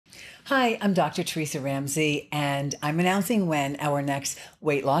Hi, I'm Dr. Teresa Ramsey, and I'm announcing when our next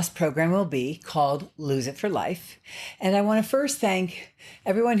weight loss program will be called Lose It for Life. And I want to first thank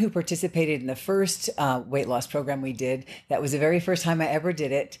everyone who participated in the first weight loss program we did. That was the very first time I ever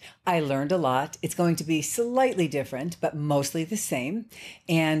did it. I learned a lot. It's going to be slightly different, but mostly the same.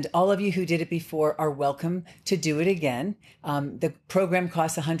 And all of you who did it before are welcome to do it again. The program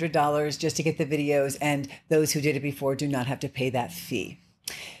costs $100 just to get the videos, and those who did it before do not have to pay that fee.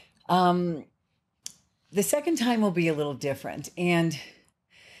 The second time will be a little different. And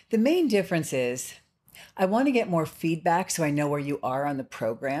the main difference is I want to get more feedback so I know where you are on the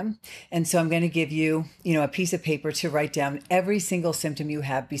program. And so I'm going to give you, a piece of paper to write down every single symptom you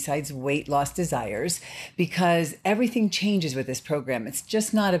have besides weight loss desires, because everything changes with this program. It's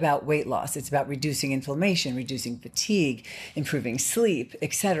just not about weight loss. It's about reducing inflammation, reducing fatigue, improving sleep,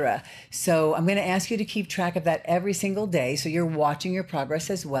 etc. So I'm going to ask you to keep track of that every single day so you're watching your progress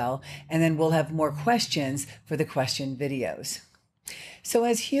as well. And then we'll have more questions for the question videos. So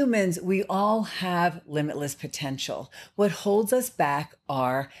as humans, we all have limitless potential. What holds us back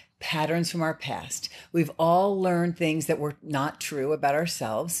are patterns from our past. We've all learned things that were not true about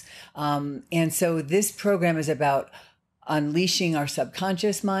ourselves. And so this program is about unleashing our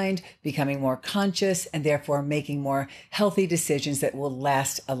subconscious mind, becoming more conscious, and therefore making more healthy decisions that will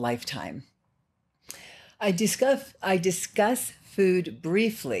last a lifetime. I discuss food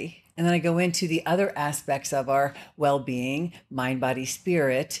briefly, and then I go into the other aspects of our well-being, mind, body,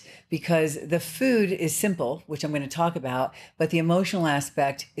 spirit, because the food is simple, which I'm going to talk about, but the emotional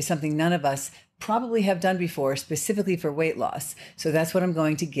aspect is something none of us probably have done before, specifically for weight loss. So that's what I'm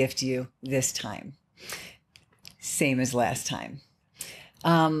going to gift you this time. Same as last time.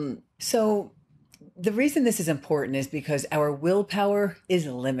 So the reason this is important is because our willpower is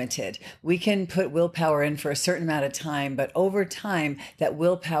limited. We can put willpower in for a certain amount of time, but over time, that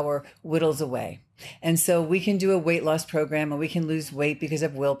willpower whittles away. And so we can do a weight loss program and we can lose weight because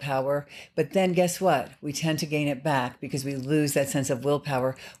of willpower. But then guess what? We tend to gain it back because we lose that sense of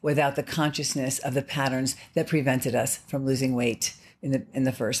willpower without the consciousness of the patterns that prevented us from losing weight in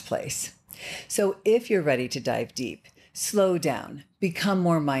the first place. So if you're ready to dive deep, slow down, become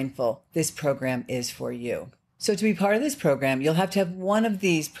more mindful, this program is for you. So to be part of this program, you'll have to have one of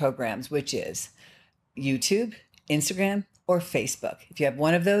these programs, which is YouTube, Instagram, or Facebook. If you have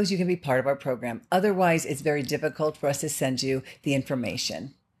one of those, you can be part of our program. Otherwise, it's very difficult for us to send you the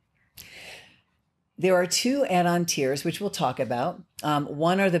information. There are two add-on tiers, which we'll talk about.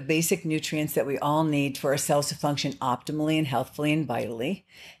 One are the basic nutrients that we all need for our cells to function optimally and healthfully and vitally.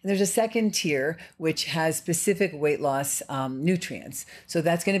 And there's a second tier, which has specific weight loss nutrients. So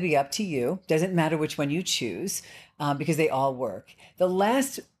that's going to be up to you. Doesn't matter which one you choose because they all work.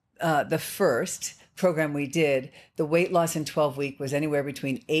 The first program we did, the weight loss in 12 weeks was anywhere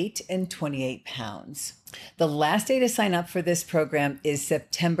between 8 and 28 pounds. The last day to sign up for this program is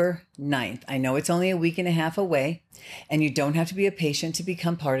September 9th. I know it's only a week and a half away, and you don't have to be a patient to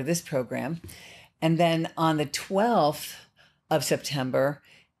become part of this program. And then on the 12th of September,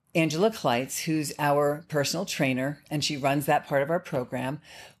 Angela Kleitz, who's our personal trainer, and she runs that part of our program,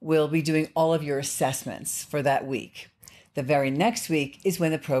 will be doing all of your assessments for that week. The very next week is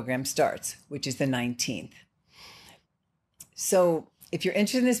when the program starts, which is the 19th. So if you're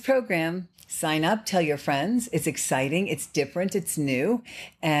interested in this program, sign up, tell your friends. It's exciting, it's different, it's new,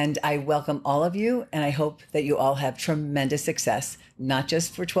 and I welcome all of you, and I hope that you all have tremendous success, not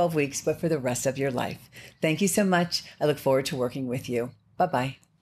just for 12 weeks, but for the rest of your life. Thank you so much. I look forward to working with you. Bye-bye.